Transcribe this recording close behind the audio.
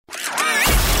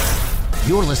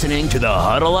You're listening to the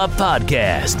Huddle Up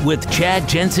Podcast with Chad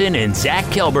Jensen and Zach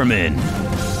Kelberman.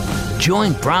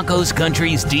 Join Broncos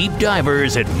Country's deep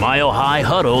divers at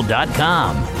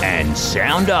milehighhuddle.com and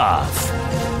sound off.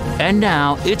 And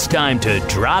now it's time to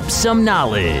drop some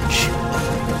knowledge.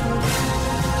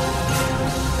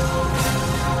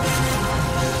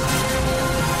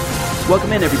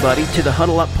 Welcome in, everybody, to the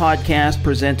Huddle Up Podcast,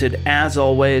 presented, as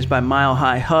always, by Mile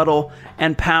High Huddle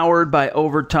and powered by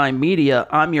Overtime Media.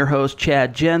 I'm your host,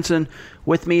 Chad Jensen.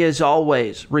 With me, as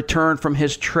always, returned from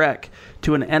his trek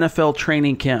to an NFL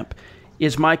training camp,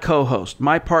 is my co-host,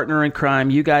 my partner in crime.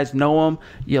 You guys know him,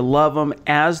 you love him,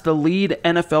 as the lead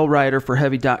NFL writer for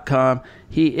Heavy.com.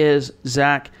 He is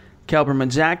Zach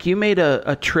Kelberman. Zach, you made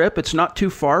a trip. It's not too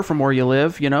far from where you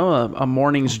live, a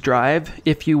morning's drive,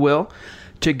 if you will,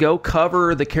 to go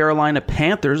cover the Carolina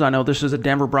Panthers. I know this is a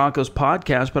Denver Broncos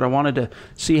podcast, but I wanted to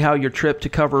see how your trip to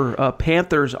cover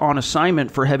Panthers on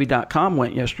assignment for Heavy.com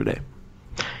went yesterday.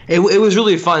 It was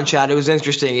really fun, Chad. It was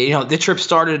interesting. The trip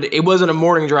started, it wasn't a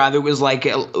morning drive. It was like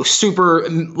a super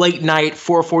late night,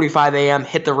 4:45 a.m.,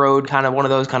 hit the road, kind of one of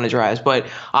those kind of drives. But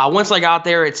once I got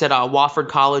there, it's at Wofford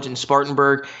College in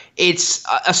Spartanburg. It's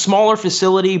a smaller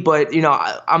facility, but,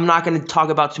 I'm not going to talk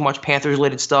about too much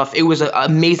Panthers-related stuff. It was an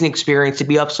amazing experience to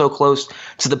be up so close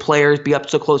to the players, be up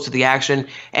so close to the action.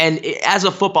 And as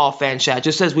a football fan, Chad,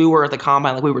 just as we were at the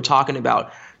Combine, like we were talking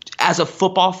about, as a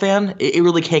football fan, it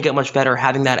really can't get much better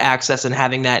having that access and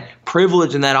having that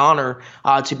privilege and that honor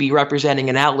to be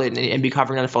representing an outlet and be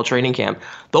covering NFL training camp.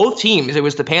 Both teams, it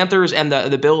was the Panthers and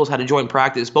the Bills, had a joint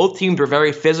practice. Both teams were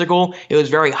very physical. It was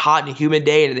very hot and humid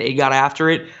day, and they got after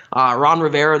it. Ron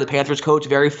Rivera, the Panthers coach,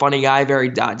 very funny guy, very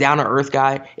down-to-earth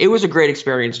guy. It was a great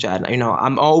experience, Chad.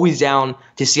 I'm always down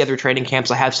to see other training camps.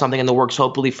 I have something in the works,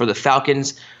 hopefully, for the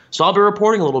Falcons. So I'll be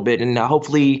reporting a little bit, and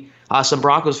hopefully some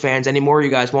Broncos fans, any more of you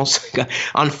guys won't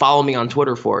unfollow me on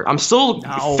Twitter for it. I'm still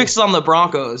fixed on the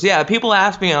Broncos. Yeah, people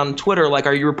ask me on Twitter, like,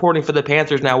 are you reporting for the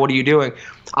Panthers now? What are you doing?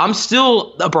 I'm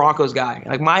still a Broncos guy.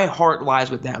 Like, my heart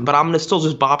lies with them, but I'm going to still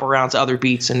just bop around to other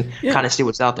beats and kind of see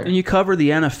what's out there. And you cover the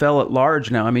NFL at large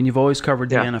now. I mean, you've always covered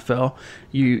the NFL.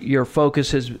 Your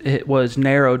focus was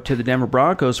narrowed to the Denver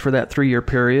Broncos for that 3-year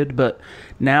period, but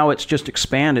now it's just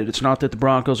expanded. It's not that the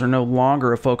Broncos are no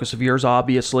longer a focus of yours,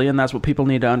 obviously, and that's what people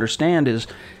need to understand is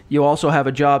you also have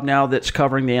a job now that's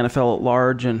covering the NFL at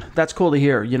large, and that's cool to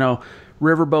hear.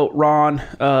 Riverboat Ron,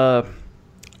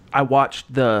 I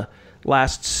watched the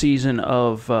last season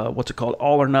of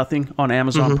All or Nothing on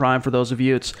Amazon Prime. For those of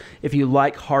you, it's if you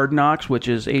like Hard Knocks, which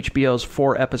is HBO's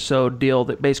 4-episode deal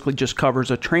that basically just covers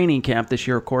a training camp this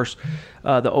year, of course,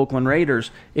 the Oakland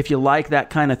Raiders. If you like that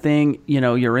kind of thing,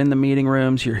 you're in the meeting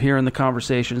rooms, you're hearing the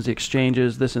conversations, the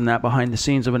exchanges, this and that behind the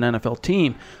scenes of an NFL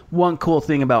team. One cool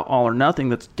thing about All or Nothing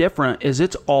that's different is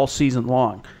it's all season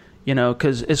long.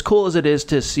 Because as cool as it is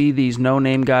to see these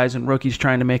no-name guys and rookies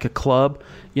trying to make a club,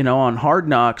 on Hard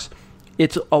Knocks,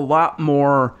 it's a lot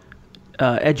more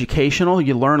educational.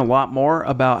 You learn a lot more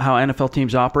about how NFL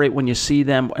teams operate when you see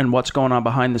them and what's going on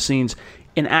behind the scenes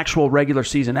in actual regular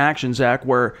season action, Zach,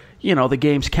 where, the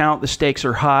games count, the stakes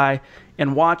are high.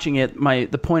 And watching it,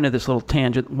 the point of this little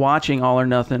tangent, watching All or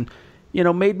Nothing,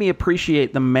 made me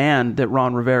appreciate the man that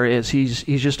Ron Rivera is. He's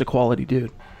just a quality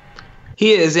dude.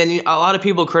 He is, and a lot of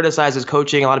people criticize his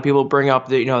coaching. A lot of people bring up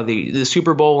the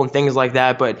Super Bowl and things like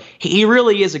that, but he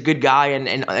really is a good guy,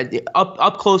 and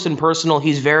up close and personal,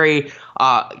 he's very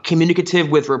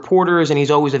communicative with reporters, and he's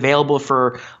always available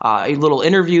for little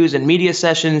interviews and media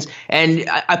sessions. And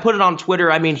I put it on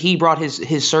Twitter. I mean, he brought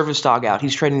his service dog out.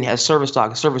 He's training as service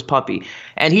dog, a service puppy,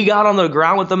 and he got on the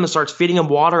ground with them and starts feeding him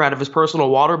water out of his personal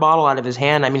water bottle out of his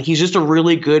hand. I mean, he's just a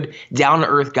really good,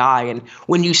 down-to-earth guy. And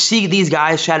when you see these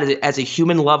guys chat as a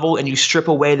human level, and you strip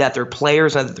away that they're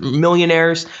players and they're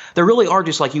millionaires, they really are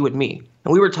just like you and me.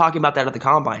 And we were talking about that at the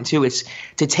Combine too. It's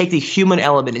to take the human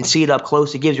element and see it up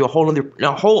close. It gives you a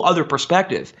whole other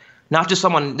perspective. Not just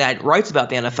someone that writes about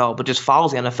the NFL, but just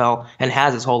follows the NFL and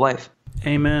has his whole life.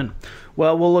 Amen.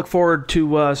 Well, we'll look forward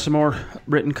to some more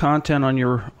written content on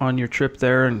your trip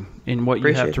there and in what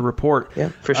you have to report. Yeah,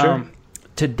 for sure.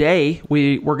 Today,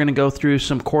 we're going to go through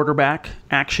some quarterback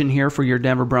action here for your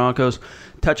Denver Broncos,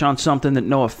 touch on something that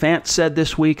Noah Fant said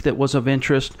this week that was of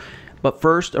interest. But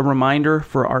first, a reminder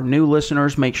for our new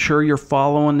listeners, make sure you're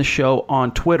following the show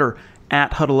on Twitter,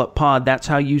 @HuddleUpPod. That's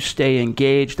how you stay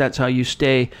engaged. That's how you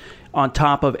stay on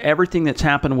top of everything that's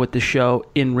happened with the show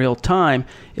in real time.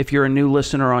 If you're a new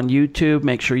listener on YouTube,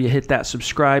 make sure you hit that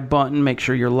subscribe button. Make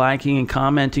sure you're liking and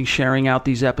commenting, sharing out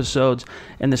these episodes.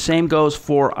 And the same goes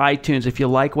for iTunes. If you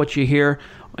like what you hear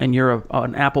and you're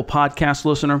an Apple Podcast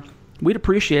listener, we'd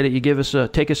appreciate it. You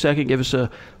take a second, give us a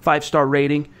 5-star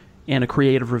rating, and a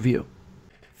creative review.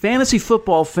 Fantasy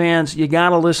football fans, you got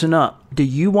to listen up. Do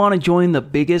you want to join the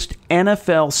biggest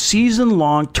NFL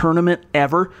season-long tournament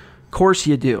ever? Of course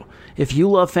you do. If you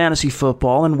love fantasy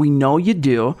football, and we know you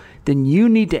do, then you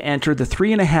need to enter the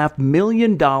 $3.5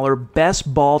 million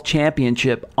Best Ball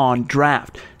Championship on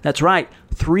Draft. That's right,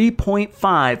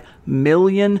 $3.5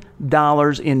 million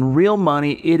in real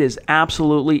money. It is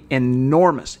absolutely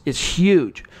enormous. It's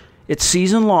huge. It's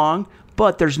season-long,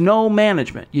 but there's no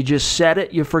management. You just set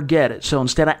it, you forget it. So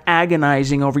instead of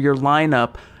agonizing over your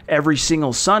lineup every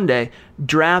single Sunday,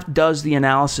 Draft does the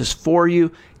analysis for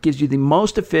you, gives you the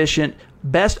most efficient,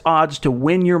 best odds to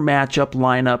win your matchup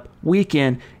lineup week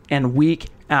in and week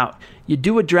out. You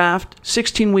do a draft,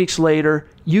 16 weeks later,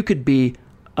 you could be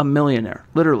a millionaire.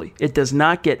 Literally. It does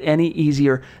not get any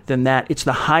easier than that. It's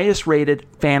the highest rated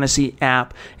fantasy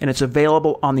app, and it's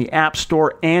available on the App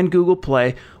Store and Google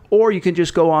Play, or you can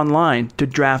just go online to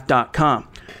draft.com.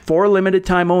 For a limited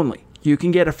time only, you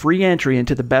can get a free entry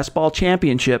into the Best Ball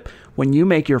Championship when you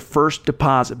make your first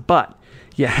deposit, but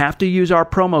you have to use our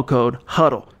promo code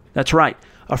HUDDLE. That's right,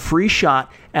 a free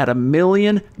shot at $1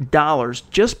 million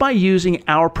just by using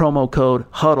our promo code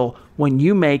HUDDLE when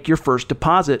you make your first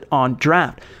deposit on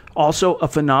Draft. Also, a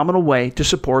phenomenal way to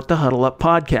support the Huddle Up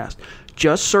podcast.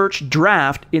 Just search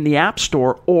Draft in the App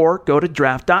Store or go to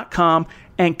draft.com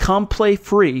and come play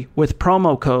free with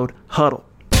promo code HUDDLE.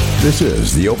 This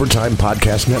is the Overtime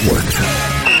Podcast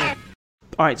Network.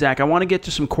 All right, Zach, I want to get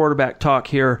to some quarterback talk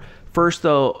here. First,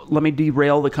 though, let me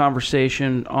derail the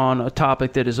conversation on a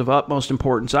topic that is of utmost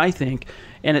importance, I think,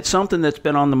 and it's something that's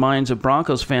been on the minds of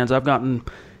Broncos fans. I've gotten,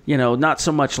 not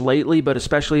so much lately, but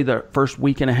especially the first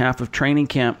week and a half of training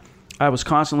camp, I was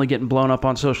constantly getting blown up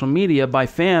on social media by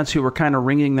fans who were kind of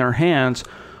wringing their hands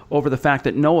over the fact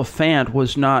that Noah Fant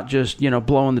was not just,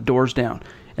 blowing the doors down,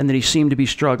 and that he seemed to be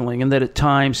struggling, and that at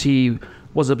times he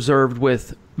was observed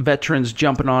with veterans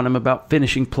jumping on him about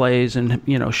finishing plays and,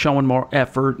 showing more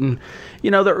effort. And,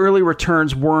 the early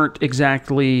returns weren't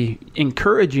exactly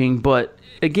encouraging, but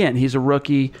again, he's a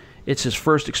rookie. It's his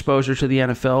first exposure to the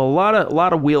NFL. A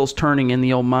lot of wheels turning in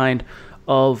the old mind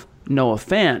of Noah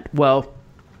Fant. Well,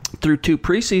 through 2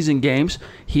 preseason games,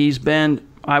 he's been,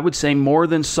 I would say, more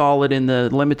than solid in the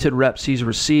limited reps he's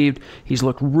received. He's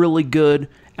looked really good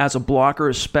as a blocker,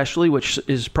 especially, which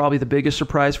is probably the biggest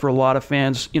surprise for a lot of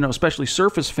fans, especially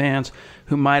Surface fans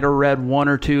who might have read 1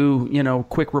 or 2,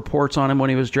 quick reports on him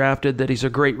when he was drafted that he's a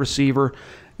great receiver,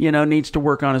 needs to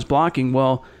work on his blocking.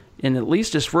 Well, in at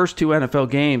least his first 2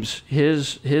 NFL games,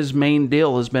 his main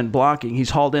deal has been blocking. He's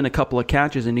hauled in a couple of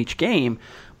catches in each game,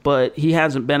 but he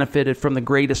hasn't benefited from the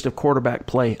greatest of quarterback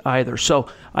play either. So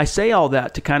I say all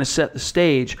that to kind of set the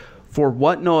stage for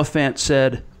what Noah Fant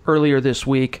said earlier this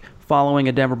week following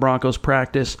a Denver Broncos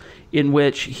practice, in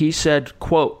which he said,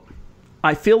 quote,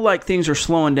 "I feel like things are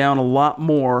slowing down a lot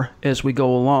more as we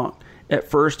go along. At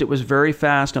first, it was very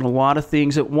fast and a lot of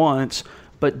things at once,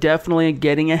 but definitely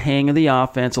getting a hang of the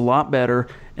offense a lot better,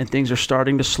 and things are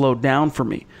starting to slow down for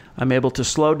me. I'm able to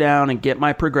slow down and get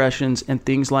my progressions and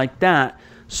things like that,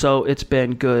 so it's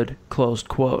been good," closed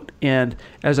quote. And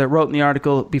as I wrote in the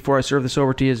article before I serve this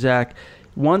over to you, Zach,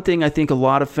 one thing I think a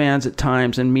lot of fans at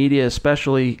times, and media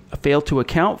especially, fail to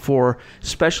account for,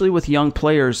 especially with young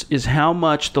players, is how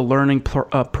much the learning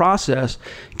process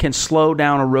can slow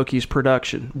down a rookie's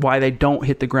production, why they don't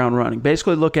hit the ground running.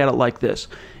 Basically, look at it like this.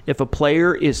 If a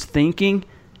player is thinking,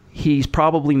 he's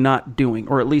probably not doing,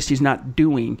 or at least he's not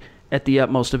doing at the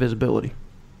utmost of his ability.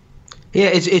 Yeah,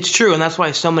 it's true, and that's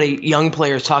why so many young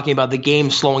players talking about the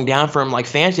game slowing down for him like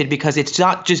Fant did, because it's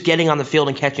not just getting on the field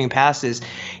and catching passes.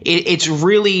 It's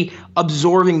really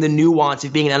absorbing the nuance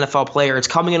of being an NFL player. It's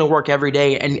coming into work every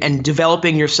day and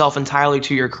developing yourself entirely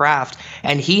to your craft.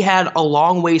 And he had a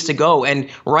long ways to go. And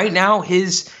right now,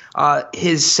 his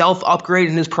self-upgrade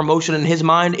and his promotion in his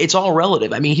mind, it's all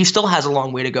relative. I mean, he still has a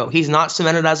long way to go. He's not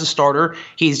cemented as a starter.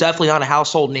 He's definitely not a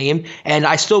household name. And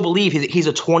I still believe he's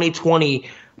a 2020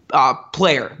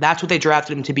 player. That's what they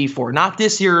drafted him to be for. Not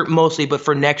this year mostly, but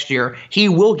for next year. He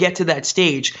will get to that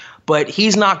stage, but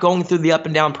he's not going through the up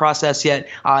and down process yet.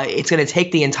 It's going to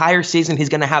take the entire season. He's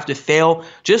going to have to fail,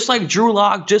 just like Drew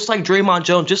Lock, just like Draymond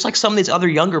Jones, just like some of these other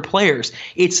younger players.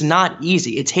 It's not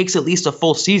easy. It takes at least a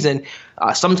full season,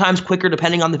 sometimes quicker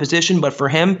depending on the position. But for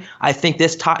him, I think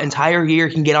this entire year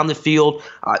he can get on the field,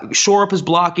 shore up his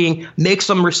blocking, make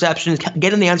some receptions,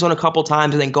 get in the end zone a couple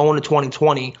times, and then go into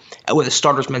 2020 with a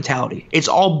starter's mentality. It's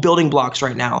all building blocks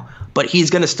right now, but he's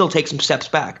going to still take some steps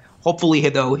back. Hopefully,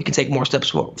 though, he can take more steps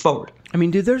forward. I mean,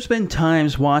 dude, there's been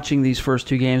times watching these first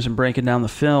 2 games and breaking down the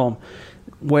film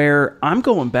where I'm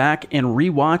going back and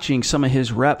rewatching some of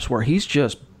his reps where he's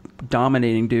just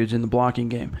dominating dudes in the blocking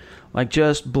game. Like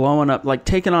just blowing up, like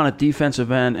taking on a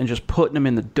defensive end and just putting them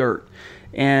in the dirt.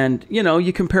 And,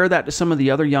 you compare that to some of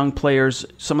the other young players,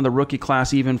 some of the rookie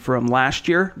class even from last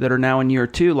year that are now in year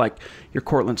 2, like your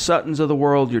Cortland Suttons of the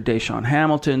world, your Deshaun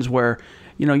Hamiltons, where,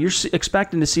 you're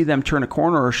expecting to see them turn a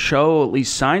corner or show at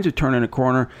least signs of turning a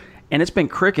corner. And it's been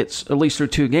crickets, at least through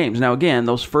 2 games. Now, again,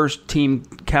 those first team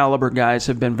caliber guys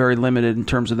have been very limited in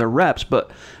terms of their reps. But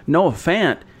Noah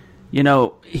Fant,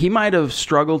 he might have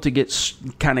struggled to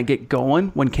get going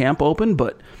when camp opened,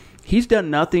 but he's done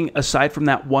nothing aside from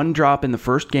that one drop in the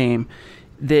first game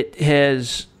that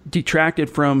has detracted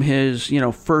from his,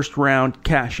 first round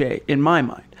cachet in my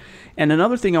mind. And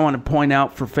another thing I want to point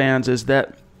out for fans is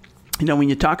that, when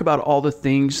you talk about all the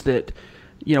things that,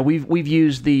 we've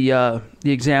used the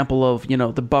example of, the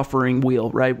buffering wheel,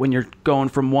 right? When you're going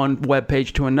from one web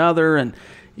page to another and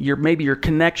maybe your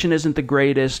connection isn't the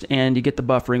greatest and you get the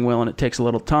buffering wheel and it takes a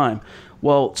little time.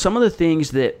 Well, some of the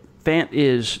things that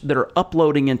that are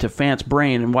uploading into Fant's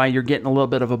brain and why you're getting a little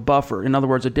bit of a buffer. In other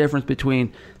words, a difference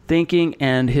between thinking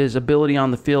and his ability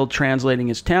on the field translating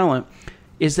his talent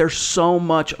is there's so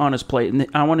much on his plate. And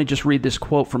I want to just read this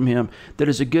quote from him that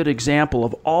is a good example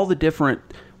of all the different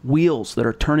wheels that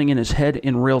are turning in his head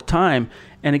in real time.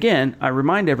 And again, I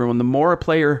remind everyone, the more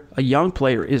a young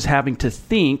player is having to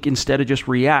think instead of just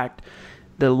react,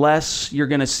 the less you're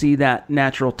going to see that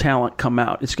natural talent come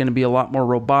out. It's going to be a lot more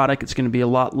robotic. It's going to be a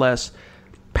lot less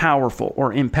powerful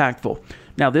or impactful.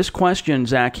 Now, this question,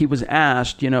 Zach, he was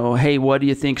asked, hey, what do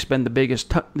you think's been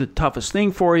the toughest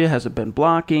thing for you? Has it been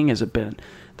blocking? Has it been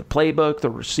the playbook,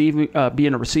 the receiving,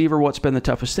 being a receiver? What's been the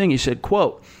toughest thing? He said,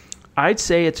 quote, I'd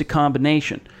say it's a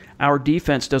combination. Our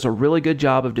defense does a really good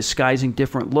job of disguising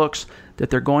different looks that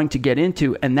they're going to get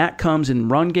into, and that comes in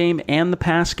run game and the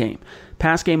pass game.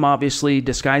 Pass game, obviously,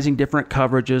 disguising different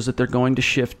coverages that they're going to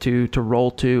shift to roll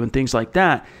to, and things like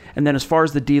that. And then as far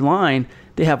as the D-line,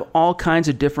 they have all kinds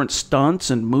of different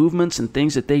stunts and movements and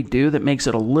things that they do that makes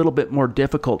it a little bit more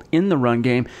difficult in the run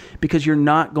game because you're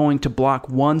not going to block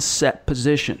one set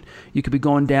position. You could be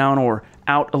going down or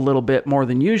out a little bit more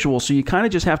than usual, so you kind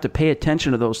of just have to pay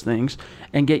attention to those things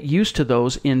and get used to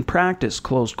those in practice,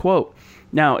 close quote.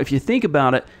 Now, if you think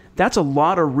about it, that's a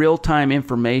lot of real-time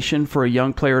information for a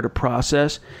young player to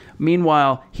process.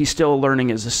 Meanwhile, he's still learning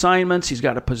his assignments. He's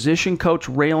got a position coach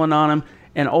railing on him.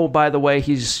 And, oh, by the way,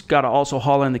 he's got to also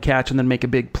haul in the catch and then make a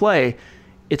big play.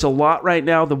 It's a lot right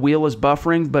now. The wheel is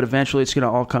buffering, but eventually it's going to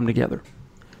all come together.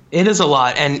 It is a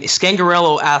lot, and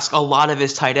Scangarello asked a lot of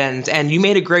his tight ends, and you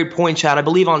made a great point, Chad, I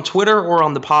believe on Twitter or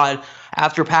on the pod,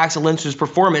 after Paxton Lynch's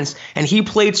performance, and he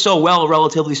played so well,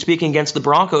 relatively speaking, against the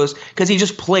Broncos because he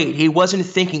just played. He wasn't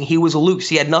thinking. He was loose.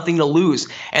 He had nothing to lose.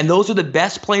 And those are the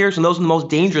best players, and those are the most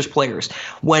dangerous players.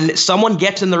 When someone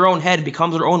gets in their own head and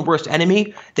becomes their own worst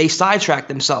enemy, they sidetrack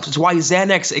themselves. It's why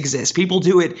Xanax exists. People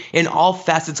do it in all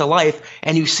facets of life,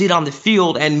 and you see it on the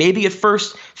field, and maybe at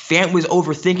first Fant was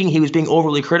overthinking. He was being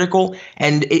overly critical,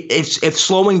 and if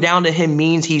slowing down to him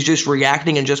means he's just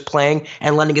reacting and just playing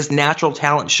and letting his natural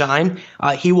talent shine,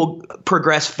 he will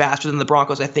progress faster than the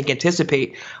Broncos, I think,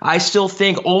 anticipate. I still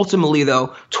think, ultimately,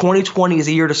 though, 2020 is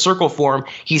a year to circle for him.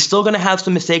 He's still going to have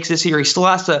some mistakes this year. He still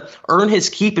has to earn his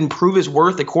keep and prove his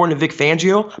worth, according to Vic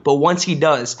Fangio. But once he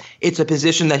does, it's a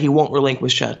position that he won't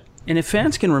relinquish, Chad. And if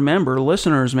fans can remember,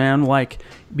 listeners, man, like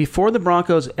before the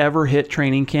Broncos ever hit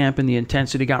training camp and the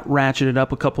intensity got ratcheted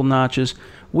up a couple notches,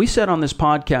 we said on this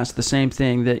podcast the same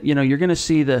thing, that, you're going to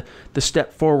see the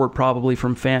step forward probably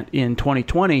from Fant in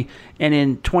 2020. And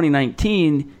in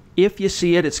 2019, if you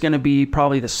see it, it's going to be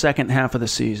probably the second half of the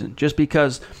season, just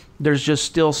because there's just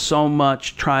still so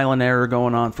much trial and error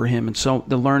going on for him. And so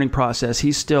the learning process,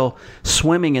 he's still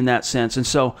swimming in that sense. And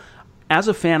so as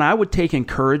a fan, I would take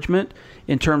encouragement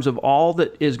in terms of all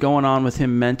that is going on with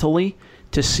him mentally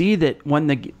to see that when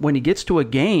he gets to a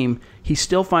game, he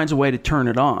still finds a way to turn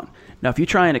it on. Now, if you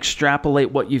try and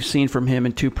extrapolate what you've seen from him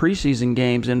in 2 preseason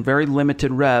games in very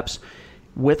limited reps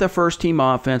with a first-team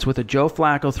offense, with a Joe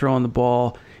Flacco throwing the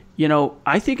ball,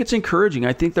 I think it's encouraging.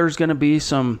 I think there's going to be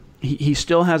some – he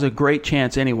still has a great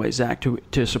chance anyway, Zach,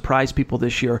 to surprise people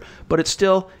this year. But it's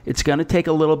going to take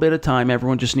a little bit of time.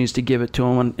 Everyone just needs to give it to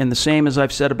him. And the same as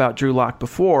I've said about Drew Lock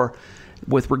before,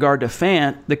 with regard to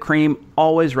Fant, the cream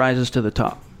always rises to the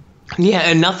top. Yeah,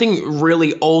 and nothing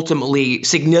really ultimately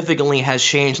significantly has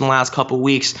changed in the last couple of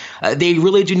weeks. They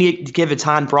really do need to give it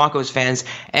time, Broncos fans.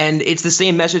 And it's the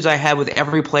same message I have with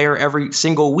every player every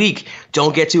single week.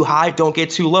 Don't get too high, don't get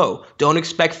too low. Don't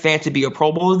expect Fant to be a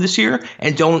Pro Bowler this year,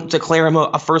 and don't declare him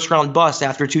a first-round bust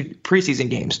after 2 preseason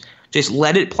games. Just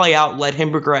let it play out, let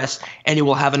him progress, and you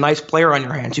will have a nice player on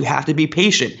your hands. You have to be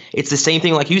patient. It's the same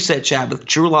thing like you said, Chad, with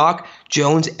Drew Lock,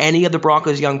 Jones, any of the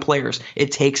Broncos' young players.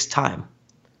 It takes time.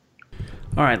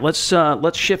 All right,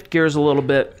 let's shift gears a little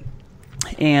bit.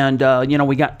 And,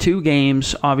 we got 2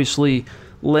 games, obviously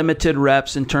limited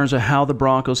reps in terms of how the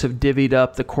Broncos have divvied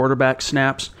up the quarterback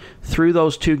snaps. Through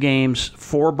those 2 games,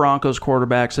 4 Broncos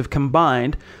quarterbacks have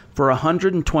combined for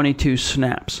 122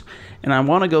 snaps. And I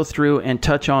want to go through and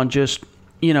touch on just,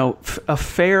 a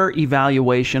fair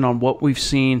evaluation on what we've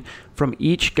seen from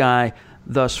each guy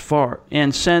thus far.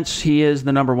 And since he is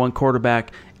the number 1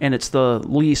 quarterback, and it's the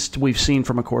least we've seen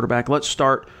from a quarterback, let's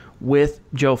start with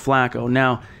Joe Flacco.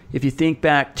 Now, if you think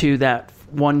back to that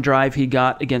one drive he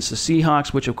got against the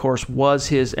Seahawks, which of course was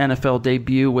his NFL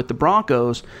debut with the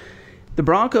Broncos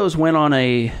went on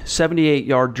a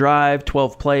 78-yard drive,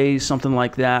 12 plays, something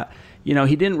like that. He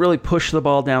didn't really push the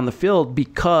ball down the field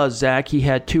because, Zach, he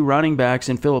had 2 running backs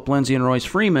in Phillip Lindsay and Royce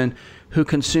Freeman who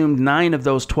consumed 9 of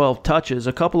those 12 touches.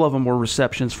 A couple of them were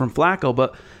receptions from Flacco,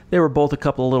 but they were both a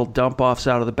couple of little dump-offs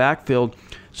out of the backfield.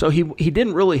 So he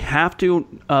didn't really have to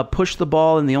push the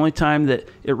ball, and the only time that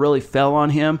it really fell on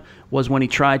him was when he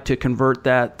tried to convert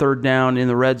that 3rd down in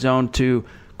the red zone to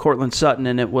Cortland Sutton,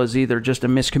 and it was either just a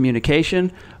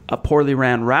miscommunication, a poorly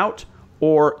ran route,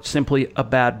 or simply a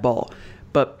bad ball.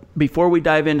 But before we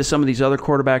dive into some of these other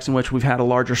quarterbacks in which we've had a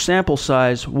larger sample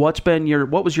size, what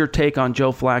was your take on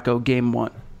Joe Flacco game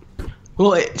 1?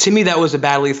 Well, to me, that was a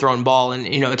badly thrown ball, and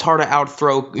it's hard to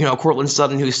outthrow Cortland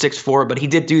Sutton, who's 6'4", but he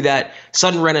did do that.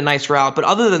 Sutton ran a nice route, but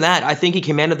other than that, I think he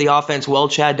commanded the offense well,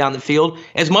 Chad, down the field.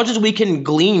 As much as we can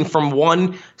glean from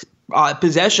one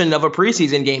possession of a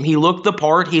preseason game, he looked the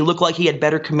part. He looked like he had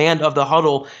better command of the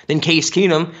huddle than Case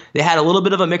Keenum. They had a little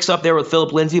bit of a mix-up there with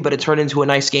Phillip Lindsay, but it turned into a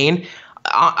nice gain.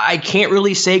 I can't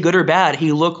really say good or bad.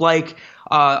 He looked like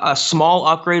a small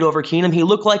upgrade over Keenum. He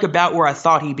looked like about where I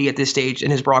thought he'd be at this stage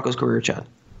in his Broncos career, Chad.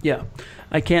 Yeah,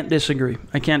 I can't disagree.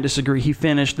 He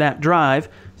finished that drive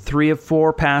 3 of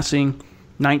 4 passing,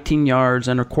 19 yards,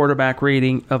 and a quarterback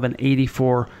rating of an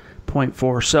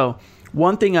 84.4. So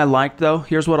one thing I liked, though,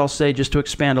 here's what I'll say just to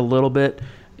expand a little bit.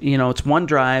 It's one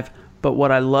drive, but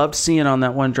what I loved seeing on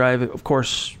that one drive, of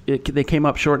course, they came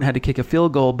up short and had to kick a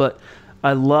field goal, but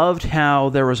I loved how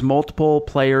there was multiple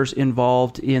players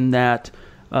involved in that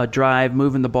drive,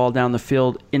 moving the ball down the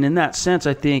field. And in that sense,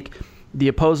 I think the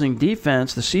opposing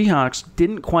defense, the Seahawks,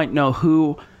 didn't quite know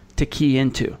who to key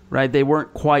into, right? They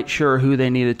weren't quite sure who they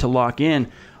needed to lock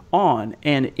in on.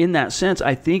 And in that sense,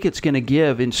 I think it's going to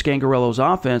give in Scangarello's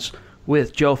offense,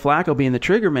 with Joe Flacco being the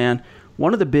trigger man,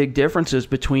 one of the big differences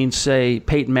between, say,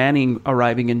 Peyton Manning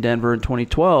arriving in Denver in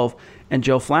 2012 and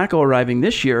Joe Flacco arriving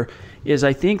this year is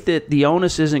I think that the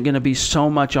onus isn't going to be so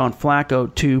much on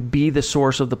Flacco to be the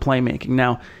source of the playmaking.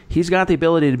 Now, he's got the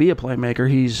ability to be a playmaker.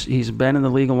 He's been in the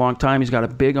league a long time. He's got a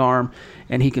big arm,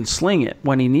 and he can sling it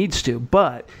when he needs to.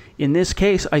 But in this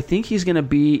case, I think he's going to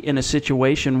be in a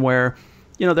situation where,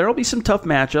 there will be some tough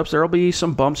matchups. There will be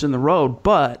some bumps in the road.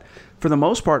 But for the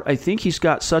most part, I think he's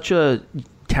got such a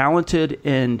talented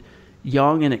and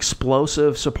young and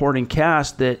explosive supporting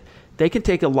cast that they can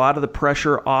take a lot of the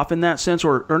pressure off in that sense,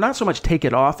 or not so much take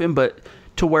it off him, but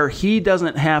to where he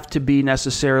doesn't have to be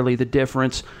necessarily the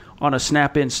difference on a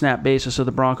snap-in, snap basis of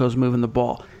the Broncos moving the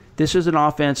ball. This is an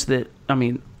offense that,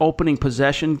 opening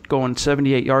possession, going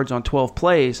 78 yards on 12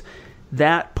 plays,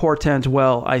 that portends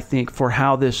well, I think, for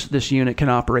how this unit can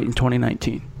operate in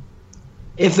 2019.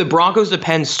 If the Broncos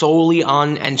depend solely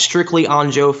on and strictly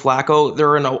on Joe Flacco,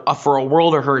 they're for a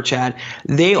world of hurt, Chad.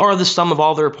 They are the sum of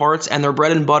all their parts, and their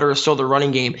bread and butter is still the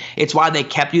running game. It's why they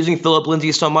kept using Phillip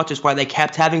Lindsay so much. It's why they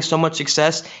kept having so much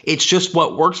success. It's just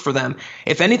what works for them.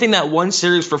 If anything, that one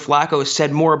series for Flacco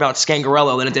said more about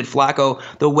Scangarello than it did Flacco.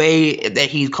 The way that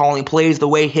he's calling plays, the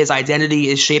way his identity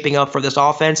is shaping up for this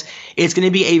offense, it's going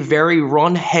to be a very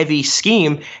run-heavy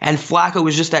scheme, and Flacco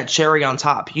is just that cherry on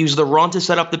top. Use the run to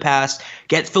set up the pass,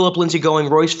 get Phillip Lindsay going,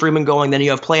 Royce Freeman going, then you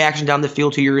have play action down the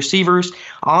field to your receivers.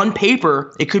 On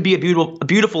paper, it could be a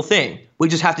beautiful thing. We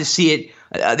just have to see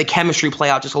it, the chemistry play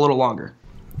out just a little longer.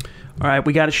 All right,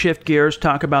 we got to shift gears,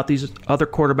 talk about these other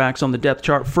quarterbacks on the depth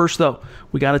chart. First, though,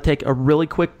 we got to take a really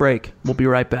quick break. We'll be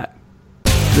right back.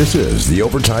 This is the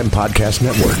Overtime Podcast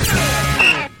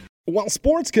Network. While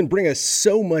sports can bring us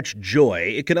so much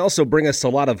joy, it can also bring us a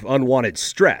lot of unwanted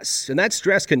stress, and that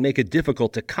stress can make it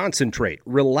difficult to concentrate,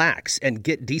 relax, and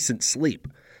get decent sleep.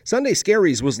 Sunday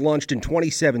Scaries was launched in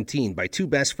 2017 by two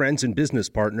best friends and business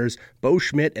partners, Bo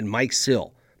Schmidt and Mike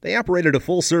Sill. They operated a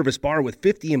full-service bar with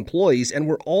 50 employees and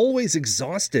were always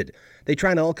exhausted. They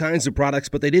tried all kinds of products,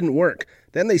 but they didn't work.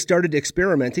 Then they started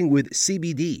experimenting with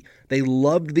CBD. They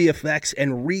loved the effects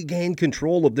and regained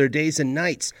control of their days and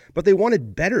nights, but they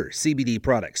wanted better CBD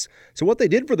products. So what they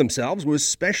did for themselves was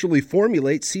specially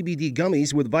formulate CBD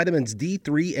gummies with vitamins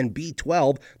D3 and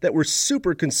B12 that were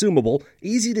super consumable,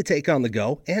 easy to take on the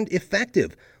go, and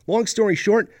effective. Long story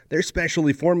short, their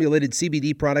specially formulated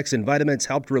CBD products and vitamins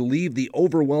helped relieve the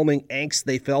overwhelming angst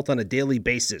they felt on a daily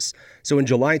basis. So in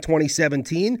July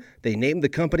 2017, they named the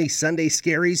company Sunday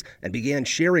Scaries and began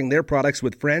sharing their products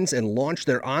with friends and launched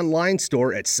their online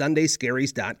store at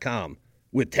sundayscaries.com.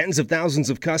 With tens of thousands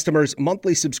of customers,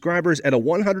 monthly subscribers, and a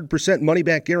 100%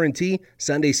 money-back guarantee,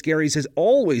 Sunday Scaries has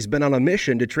always been on a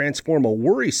mission to transform a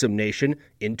worrisome nation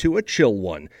into a chill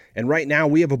one. And right now,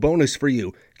 we have a bonus for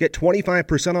you. Get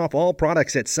 25% off all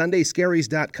products at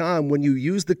sundayscaries.com when you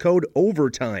use the code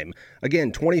OVERTIME.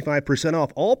 Again, 25%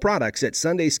 off all products at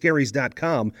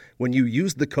sundayscaries.com when you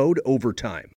use the code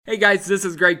OVERTIME. Hey guys, this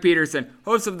is Greg Peterson,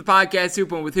 host of the podcast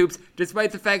Hoopin' with Hoops.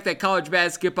 Despite the fact that college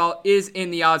basketball is in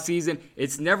the off-season,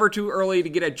 it's never too early to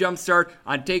get a jump start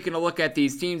on taking a look at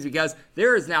these teams because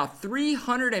there is now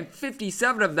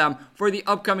 357 of them for the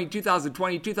upcoming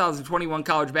 2020-2021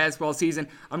 college basketball season.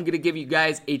 I'm going to give you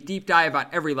guys a deep dive on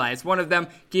every last one of them,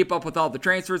 keep up with all the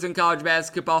transfers in college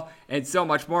basketball, and so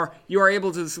much more. You are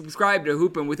able to subscribe to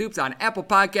Hoopin' with Hoops on Apple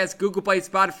Podcasts, Google Play,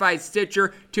 Spotify,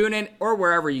 Stitcher, TuneIn, or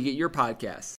wherever you get your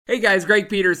podcasts. Hey guys, Greg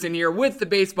Peterson here with the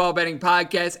Baseball Betting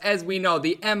Podcast. As we know,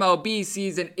 the MLB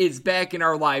season is back in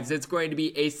our lives. It's going to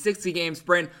be a 60-game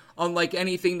sprint unlike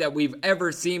anything that we've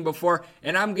ever seen before,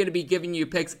 and I'm going to be giving you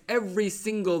picks every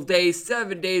single day,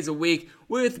 7 days a week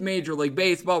with Major League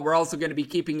Baseball. We're also going to be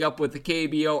keeping up with the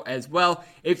KBO as well.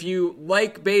 If you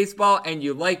like baseball and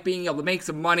you like being able to make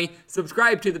some money,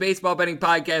 subscribe to the Baseball Betting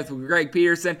Podcast with Greg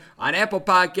Peterson on Apple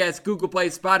Podcasts, Google Play,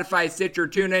 Spotify, Stitcher,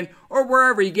 TuneIn, or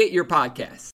wherever you get your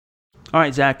podcasts. All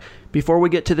right, Zach, before we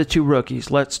get to the two rookies,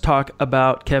 let's talk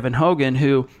about Kevin Hogan,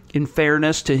 who, in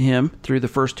fairness to him through the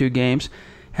first two games,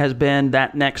 has been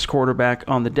that next quarterback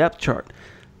on the depth chart.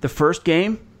 The first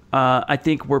game, I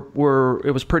think it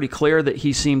was pretty clear that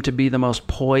he seemed to be the most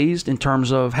poised in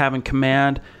terms of having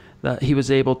command. That he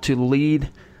was able to lead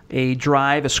a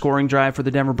scoring drive for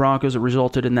the Denver Broncos that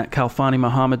resulted in that Khalfani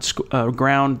Muhammad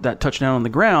that touchdown on the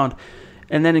ground.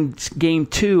 And then in game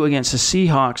 2 against the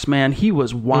Seahawks, man, he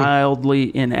was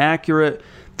wildly inaccurate.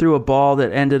 Threw a ball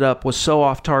that was so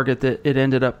off target that it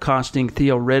ended up costing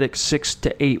Theo Riddick 6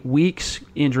 to 8 weeks,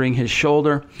 injuring his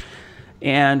shoulder.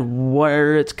 And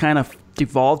where it's kind of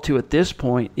devolved to at this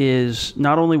point is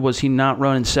not only was he not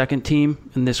running second team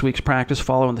in this week's practice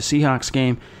following the Seahawks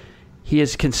game, he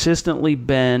has consistently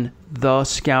been the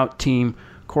scout team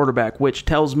quarterback, which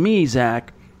tells me,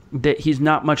 Zach, that he's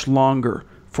not much longer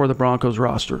for the Broncos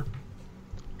roster.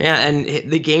 Yeah, and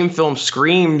the game film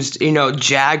screams,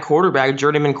 jag quarterback,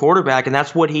 journeyman quarterback, and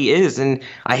that's what he is. And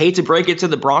I hate to break it to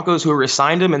the Broncos who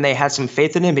resigned him and they had some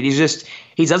faith in him, but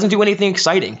he doesn't do anything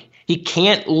exciting. He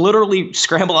can't literally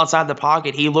scramble outside the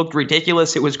pocket. He looked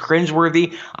ridiculous. It was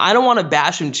cringeworthy. I don't want to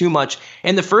bash him too much.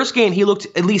 In the first game, he looked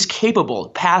at least capable,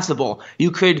 passable.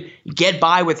 You could get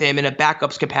by with him in a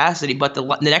backup's capacity. But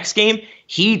the next game,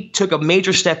 he took a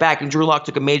major step back, and Drew Lock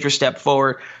took a major step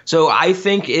forward. So I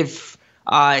think if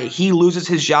he loses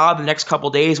his job the next couple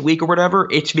days, week or whatever,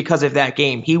 it's because of that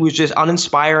game. He was just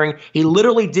uninspiring. He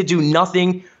literally did do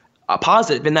nothing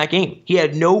positive in that game. He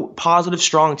had no positive,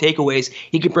 strong takeaways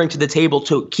he could bring to the table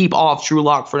to keep off Drew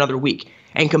Lock for another week.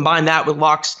 And combine that with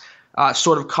Lock's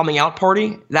sort of coming out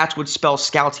party, that's what spells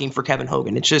scout team for Kevin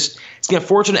Hogan. It's the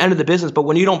unfortunate end of the business, but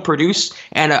when you don't produce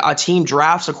and a team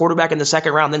drafts a quarterback in the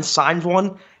second round, then signs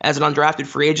one as an undrafted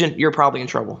free agent, you're probably in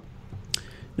trouble.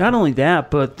 Not only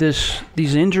that, but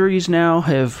these injuries now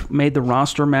have made the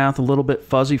roster math a little bit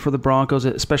fuzzy for the Broncos,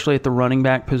 especially at the running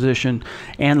back position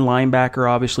and linebacker,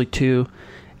 obviously, too.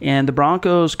 And the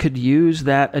Broncos could use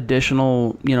that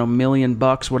additional, $1 million,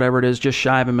 whatever it is, just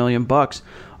shy of $1 million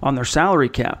on their salary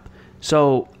cap.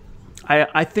 So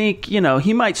I think,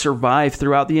 he might survive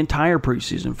throughout the entire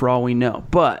preseason for all we know.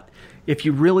 But if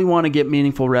you really want to get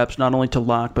meaningful reps, not only to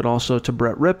Locke, but also to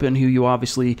Brett Rippon, who you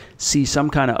obviously see some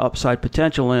kind of upside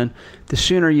potential in, the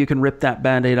sooner you can rip that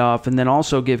Band-Aid off and then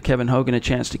also give Kevin Hogan a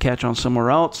chance to catch on somewhere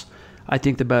else, I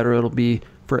think the better it'll be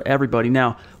for everybody.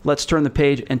 Now, let's turn the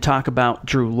page and talk about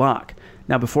Drew Lock.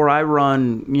 Now, before I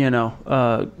run,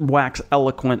 wax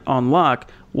eloquent on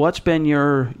Luck, what's been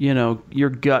your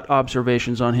gut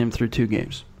observations on him through 2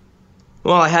 games?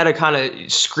 Well, I had to kind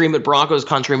of scream at Broncos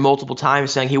country multiple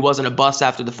times saying he wasn't a bust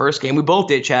after the first game. We both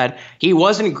did, Chad. He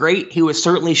wasn't great. He was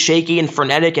certainly shaky and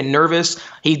frenetic and nervous.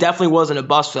 He definitely wasn't a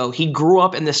bust, though. He grew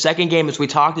up in the second game, as we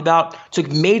talked about,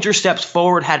 took major steps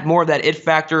forward, had more of that it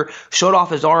factor, showed off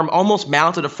his arm, almost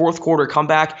mounted a fourth quarter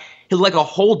comeback. He's like a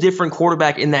whole different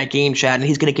quarterback in that game, Chad, and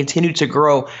he's going to continue to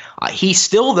grow. He's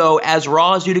still, though, as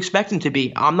raw as you'd expect him to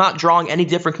be. I'm not drawing any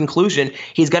different conclusion.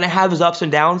 He's going to have his ups and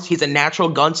downs. He's a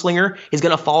natural gunslinger. He's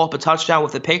going to follow up a touchdown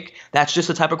with a pick. That's just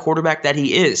the type of quarterback that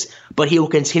he is. But he will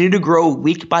continue to grow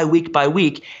week by week by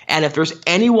week. And if there's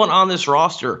anyone on this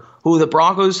roster who the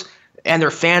Broncos and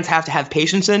their fans have to have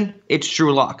patience in, it's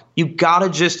Drew Lock. You got to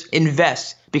just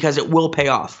invest because it will pay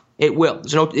off. It will.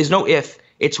 There's no if,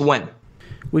 it's when.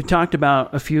 We've talked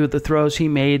about a few of the throws he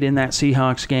made in that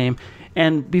Seahawks game.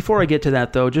 And before I get to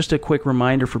that, though, just a quick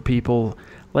reminder for people.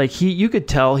 Like, you could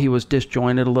tell he was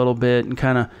disjointed a little bit and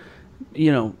kind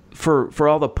of, for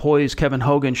all the poise Kevin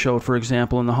Hogan showed, for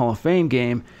example, in the Hall of Fame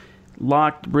game,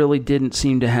 Locke really didn't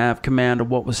seem to have command of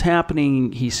what was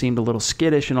happening. He seemed a little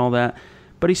skittish and all that.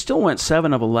 But he still went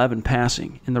 7 of 11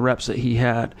 passing in the reps that he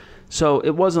had. So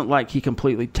it wasn't like he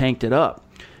completely tanked it up.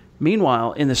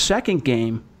 Meanwhile, in the second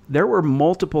game, there were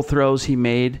multiple throws he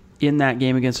made in that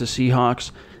game against the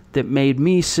Seahawks that made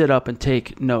me sit up and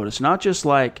take notice. Not just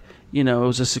like, it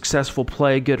was a successful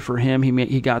play, good for him,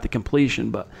 he got the completion,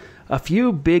 but a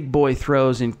few big boy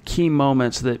throws in key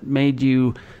moments that made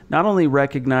you not only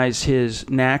recognize his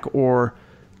knack or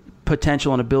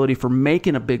potential and ability for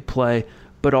making a big play,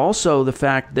 but also the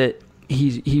fact that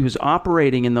he was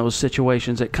operating in those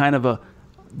situations at kind of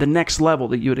the next level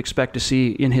that you would expect to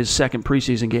see in his second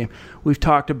preseason game. We've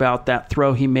talked about that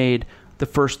throw he made, the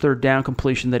first third down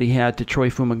completion that he had to Troy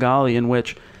Fumagalli, in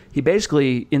which he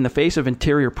basically, in the face of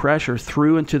interior pressure,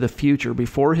 threw into the future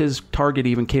before his target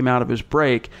even came out of his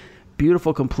break.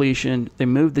 Beautiful completion. They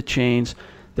moved the chains.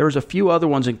 There was a few other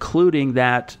ones, including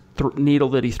that needle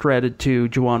that he threaded to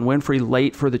Juwan Winfrey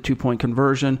late for the 2-point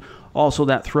conversion. Also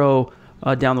that throw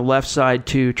down the left side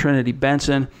to Trinity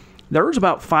Benson. There was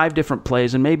about 5 different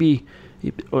plays, and maybe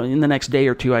in the next day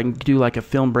or two I can do like a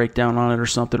film breakdown on it or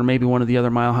something, or maybe one of the other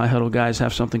Mile High Huddle guys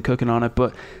have something cooking on it.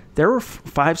 But there were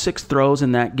 5-6 throws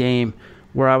in that game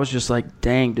where I was just like,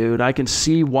 dang, dude, I can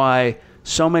see why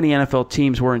so many NFL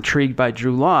teams were intrigued by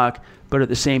Drew Lock, but at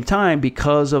the same time,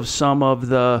 because of some of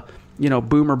the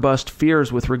boom or bust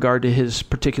fears with regard to his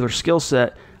particular skill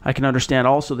set, I can understand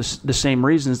also the same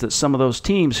reasons that some of those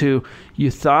teams who you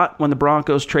thought when the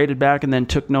Broncos traded back and then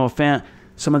took Noah Fant,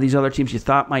 some of these other teams you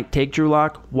thought might take Drew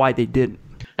Lock, why they didn't.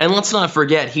 And let's not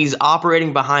forget, he's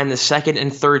operating behind the second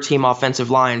and third team offensive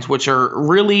lines, which are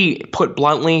really, put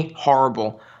bluntly,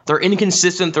 horrible. They're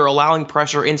inconsistent. They're allowing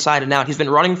pressure inside and out. He's been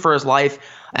running for his life,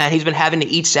 and he's been having to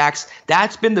eat sacks.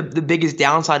 That's been the biggest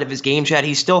downside of his game, Chad.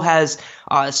 He still has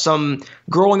some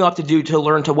growing up to do to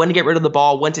learn to when to get rid of the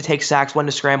ball, when to take sacks, when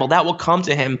to scramble. That will come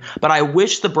to him, but I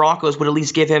wish the Broncos would at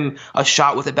least give him a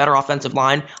shot with a better offensive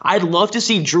line. I'd love to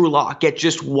see Drew Lock get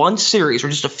just one series or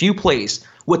just a few plays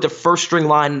with the first string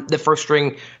line, the first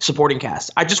string supporting cast.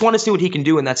 I just want to see what he can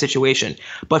do in that situation.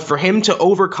 But for him to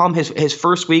overcome his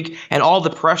first week and all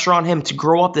the pressure on him to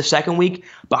grow up the second week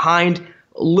behind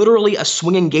literally a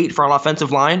swinging gate for an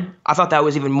offensive line, I thought that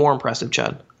was even more impressive,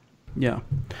 Chad. Yeah.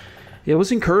 It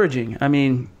was encouraging. I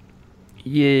mean,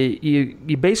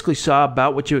 you basically saw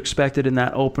about what you expected in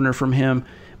that opener from him,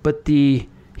 but he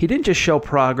didn't just show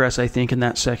progress, I think, in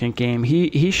that second game.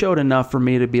 He showed enough for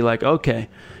me to be like, okay,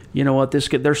 you know what,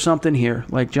 there's something here.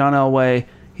 Like John Elway,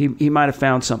 he might have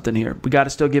found something here. We got to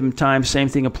still give him time. Same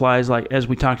thing applies, like as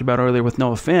we talked about earlier with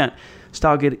Noah Fant.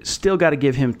 Still got to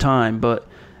give him time, but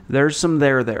there's some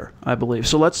there, I believe.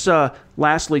 So let's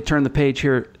lastly turn the page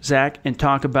here, Zach, and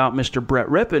talk about Mr. Brett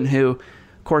Rippon, who,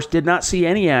 of course, did not see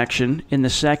any action in the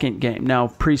second game. Now,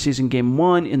 preseason game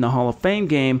 1 in the Hall of Fame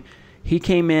game, he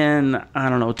came in, I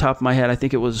don't know, top of my head, I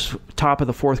think it was top of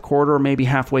the fourth quarter or maybe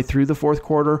halfway through the fourth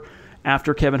quarter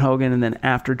after Kevin Hogan and then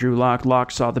after Drew Lock.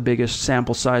 Lock saw the biggest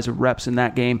sample size of reps in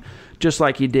that game, just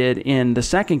like he did in the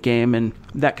second game, and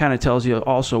that kind of tells you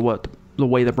also what the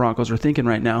way the Broncos are thinking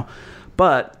right now.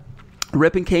 But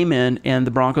Rippon came in, and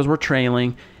the Broncos were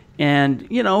trailing, and,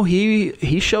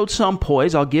 he showed some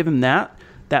poise. I'll give him that.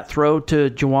 That throw to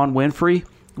Juwan Winfrey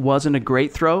wasn't a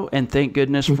great throw, and thank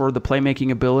goodness for the playmaking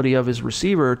ability of his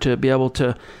receiver to be able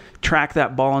to track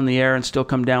that ball in the air and still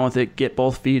come down with it, get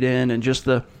both feet in, and just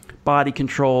the body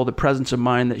control, the presence of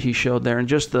mind that he showed there, and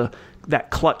just that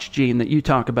clutch gene that you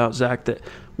talk about, Zach, that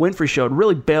Winfrey showed,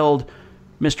 really bailed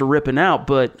Mr. Ripping Out,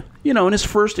 but in his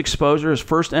first exposure, his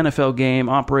first NFL game,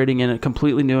 operating in a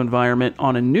completely new environment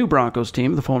on a new Broncos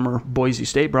team, the former Boise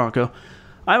State Bronco,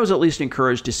 I was at least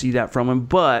encouraged to see that from him.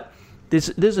 But this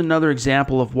is another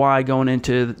example of why going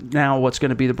into now what's going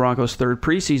to be the Broncos' third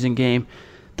preseason game,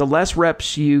 the less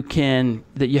reps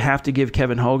that you have to give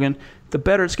Kevin Hogan, the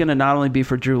better it's going to not only be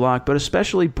for Drew Lock, but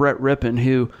especially Brett Rippon,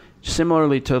 who,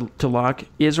 similarly to Lock,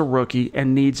 is a rookie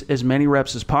and needs as many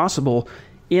reps as possible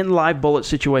in live bullet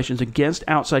situations against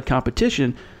outside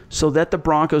competition, so that the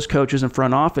Broncos coaches and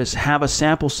front office have a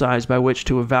sample size by which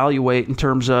to evaluate in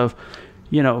terms of,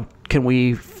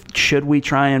 should we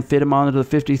try and fit him onto the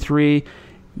 53?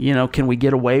 Can we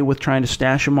get away with trying to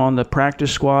stash him on the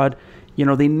practice squad?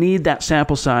 They need that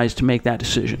sample size to make that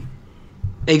decision.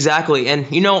 Exactly. And,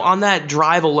 on that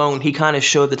drive alone, he kind of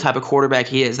showed the type of quarterback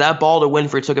he is. That ball to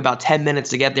Winfrey took about 10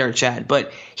 minutes to get there, Chad.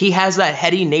 But he has that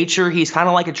heady nature. He's kind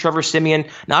of like a Trevor Siemian.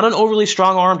 Not an overly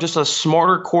strong arm, just a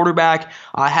smarter quarterback.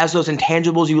 Has those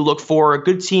intangibles you look for. A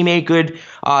good teammate, good,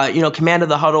 command of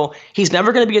the huddle. He's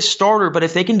never going to be a starter, but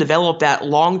if they can develop that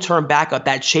long-term backup,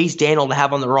 that Chase Daniel to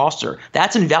have on the roster,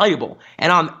 that's invaluable.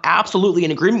 And I'm absolutely in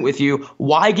agreement with you.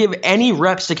 Why give any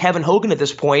reps to Kevin Hogan at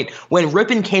this point when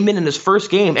Rippon came in his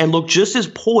first game and looked just as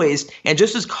poised and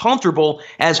just as comfortable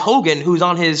as Hogan, who's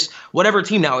on his whatever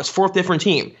team now, his fourth different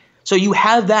team. So you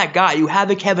have that guy. You have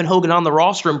the Kevin Hogan on the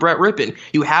roster and Brett Rippon.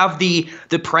 You have the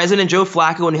present Joe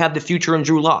Flacco, and you have the future in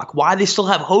Drew Lock. Why they still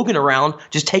have Hogan around,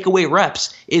 just take away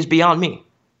reps, is beyond me.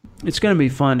 It's going to be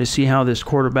fun to see how this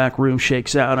quarterback room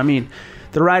shakes out. I mean,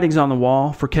 the writing's on the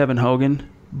wall for Kevin Hogan,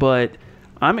 but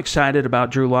I'm excited about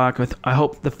Drew Lock. I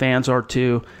hope the fans are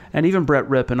too. And even Brett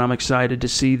Rippon, I'm excited to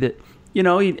see that,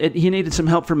 he needed some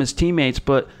help from his teammates,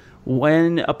 but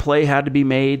when a play had to be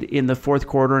made in the fourth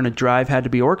quarter and a drive had to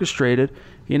be orchestrated,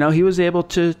 he was able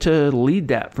to lead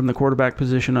that from the quarterback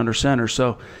position under center.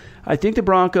 So I think the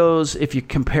Broncos, if you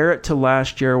compare it to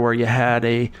last year where you had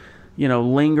a,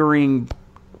 lingering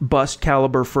bust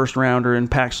caliber first rounder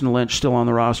and Paxton Lynch still on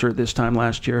the roster at this time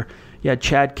last year, you had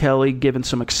Chad Kelly giving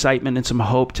some excitement and some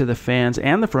hope to the fans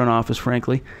and the front office,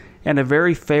 frankly, and a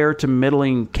very fair to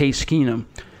middling Case Keenum.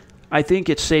 I think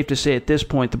it's safe to say at this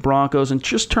point the Broncos, in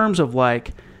just terms of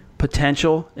like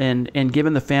potential and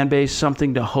giving the fan base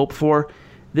something to hope for,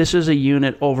 this is a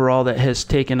unit overall that has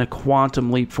taken a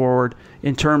quantum leap forward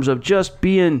in terms of just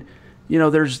being,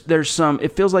 there's some,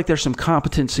 it feels like there's some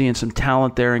competency and some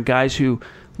talent there, and guys who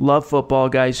love football,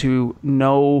 guys who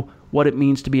know what it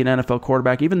means to be an NFL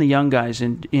quarterback, even the young guys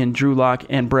in Drew Lock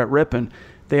and Brett Rippon.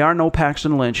 They are no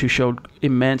Paxton Lynch, who showed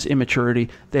immense immaturity.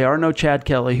 They are no Chad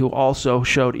Kelly, who also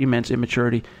showed immense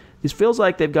immaturity. This feels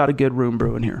like they've got a good room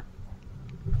brewing here.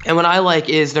 And what I like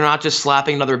is they're not just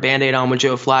slapping another Band-Aid on with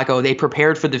Joe Flacco. They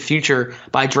prepared for the future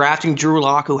by drafting Drew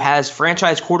Lock, who has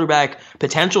franchise quarterback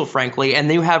potential, frankly, and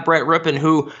then you have Brett Rippon,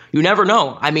 who you never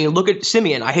know. I mean, look at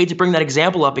Siemian. I hate to bring that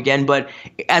example up again, but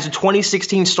as a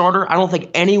 2016 starter, I don't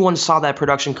think anyone saw that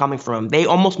production coming from him. They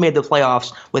almost made the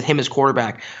playoffs with him as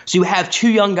quarterback. So you have two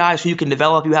young guys who you can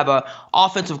develop. You have an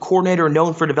offensive coordinator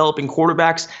known for developing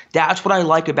quarterbacks. That's what I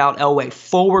like about Elway.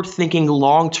 Forward-thinking,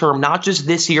 long-term, not just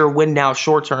this year, win now,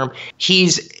 short-term.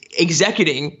 He's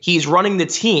executing, he's running the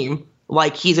team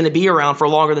like he's going to be around for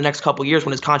longer the next couple of years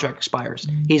when his contract expires.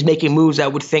 He's making moves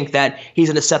that would think that he's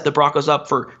going to set the Broncos up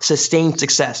for sustained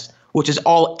success, which is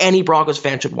all any Broncos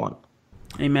fan should want.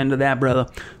 Amen to that, brother.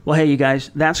 Well, hey, you guys,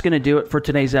 that's going to do it for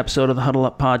today's episode of the Huddle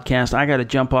Up Podcast. I got to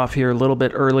jump off here a little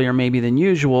bit earlier maybe than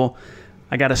usual.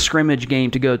 I got a scrimmage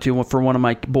game to go to for one of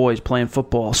my boys playing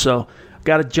football, so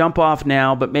got to jump off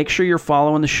now, but make sure you're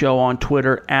following the show on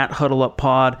Twitter at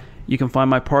HuddleUpPod. You can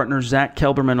find my partner, Zach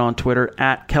Kelberman, on Twitter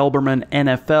at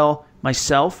KelbermanNFL,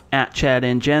 myself at Chad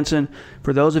N. Jensen.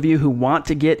 For those of you who want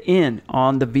to get in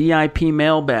on the VIP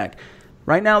mailbag,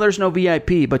 right now there's no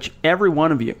VIP, but every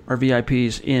one of you are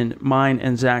VIPs in mine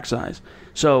and Zach's eyes.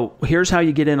 So here's how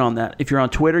you get in on that. If you're on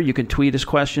Twitter, you can tweet us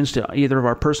questions to either of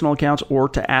our personal accounts or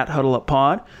to at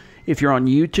HuddleUpPod. If you're on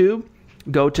YouTube,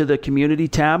 go to the community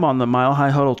tab on the Mile High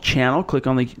Huddle channel. Click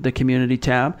on the community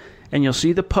tab, and you'll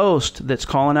see the post that's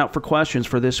calling out for questions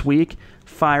for this week.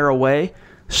 Fire away.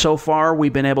 So far,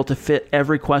 we've been able to fit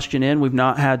every question in. We've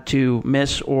not had to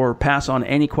miss or pass on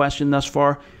any question thus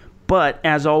far. But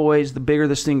as always, the bigger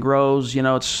this thing grows,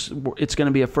 it's going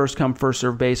to be a first-come,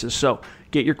 first-served basis. So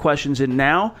get your questions in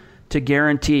now to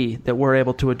guarantee that we're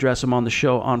able to address them on the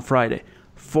show on Friday.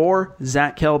 For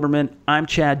Zach Kelberman, I'm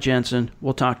Chad Jensen.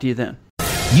 We'll talk to you then.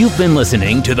 You've been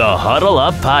listening to the Huddle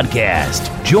Up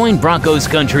Podcast. Join Broncos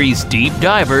Country's deep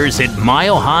divers at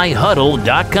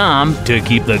milehighhuddle.com to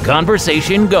keep the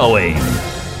conversation going.